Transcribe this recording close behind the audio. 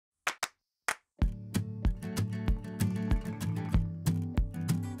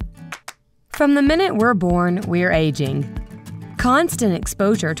From the minute we're born, we're aging. Constant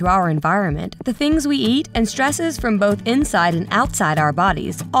exposure to our environment, the things we eat, and stresses from both inside and outside our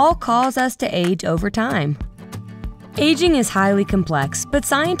bodies all cause us to age over time. Aging is highly complex, but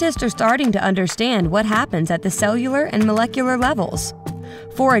scientists are starting to understand what happens at the cellular and molecular levels.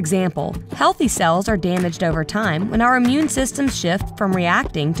 For example, healthy cells are damaged over time when our immune systems shift from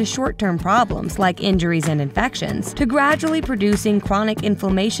reacting to short-term problems like injuries and infections to gradually producing chronic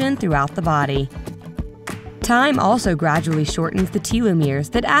inflammation throughout the body. Time also gradually shortens the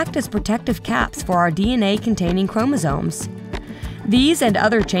telomeres that act as protective caps for our DNA-containing chromosomes. These and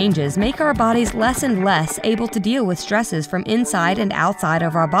other changes make our bodies less and less able to deal with stresses from inside and outside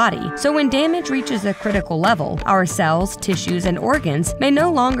of our body, so when damage reaches a critical level, our cells, tissues, and organs may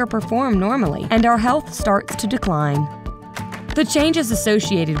no longer perform normally, and our health starts to decline. The changes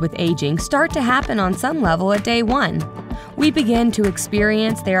associated with aging start to happen on some level at day 1. We begin to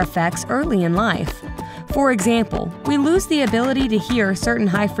experience their effects early in life. For example, we lose the ability to hear certain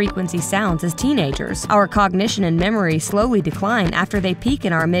high-frequency sounds as teenagers. Our cognition and memory slowly decline after they peak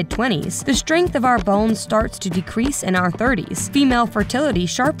in our mid-20s. The strength of our bones starts to decrease in our 30s. Female fertility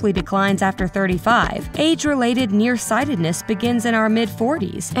sharply declines after 35. Age-related nearsightedness begins in our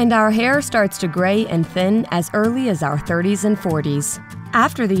mid-40s. And our hair starts to gray and thin as early as our 30s and 40s.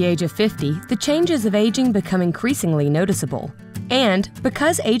 After the age of 50, the changes of aging become increasingly noticeable. And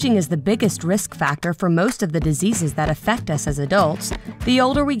because aging is the biggest risk factor for most of the diseases that affect us as adults, the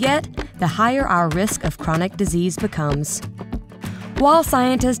older we get, the higher our risk of chronic disease becomes. While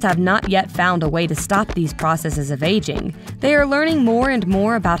scientists have not yet found a way to stop these processes of aging, they are learning more and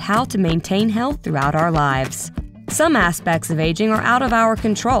more about how to maintain health throughout our lives. Some aspects of aging are out of our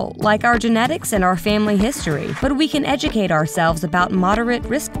control, like our genetics and our family history, but we can educate ourselves about moderate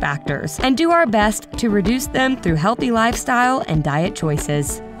risk factors and do our best to reduce them through healthy lifestyle and diet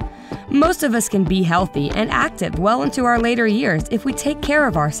choices. Most of us can be healthy and active well into our later years if we take care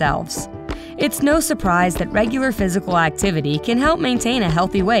of ourselves. It's no surprise that regular physical activity can help maintain a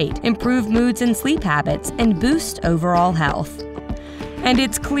healthy weight, improve moods and sleep habits, and boost overall health. And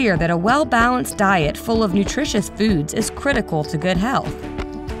it's clear that a well-balanced diet full of nutritious foods is critical to good health.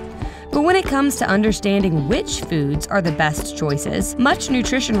 But when it comes to understanding which foods are the best choices, much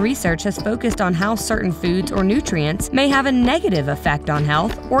nutrition research has focused on how certain foods or nutrients may have a negative effect on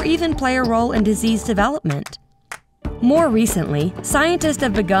health or even play a role in disease development. More recently, scientists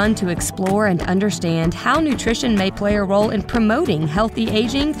have begun to explore and understand how nutrition may play a role in promoting healthy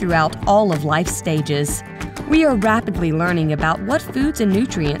aging throughout all of life's stages. We are rapidly learning about what foods and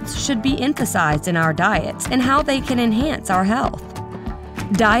nutrients should be emphasized in our diets and how they can enhance our health.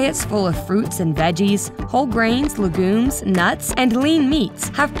 Diets full of fruits and veggies, whole grains, legumes, nuts, and lean meats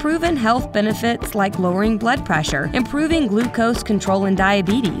have proven health benefits like lowering blood pressure, improving glucose control and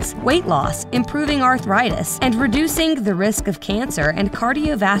diabetes, weight loss, improving arthritis, and reducing the risk of cancer and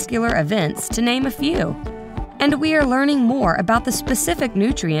cardiovascular events, to name a few. And we are learning more about the specific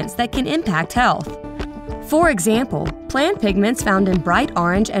nutrients that can impact health. For example, plant pigments found in bright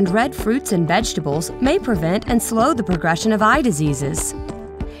orange and red fruits and vegetables may prevent and slow the progression of eye diseases.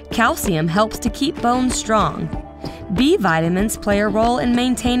 Calcium helps to keep bones strong. B vitamins play a role in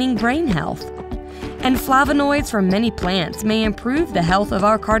maintaining brain health. And flavonoids from many plants may improve the health of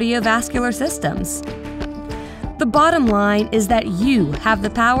our cardiovascular systems. The bottom line is that you have the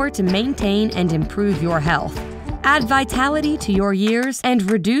power to maintain and improve your health, add vitality to your years,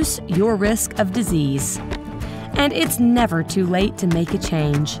 and reduce your risk of disease. And it's never too late to make a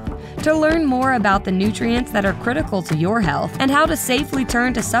change. To learn more about the nutrients that are critical to your health and how to safely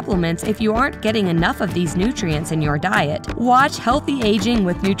turn to supplements if you aren't getting enough of these nutrients in your diet, watch Healthy Aging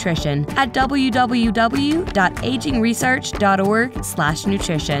with Nutrition at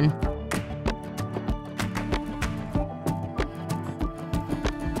www.agingresearch.org/nutrition.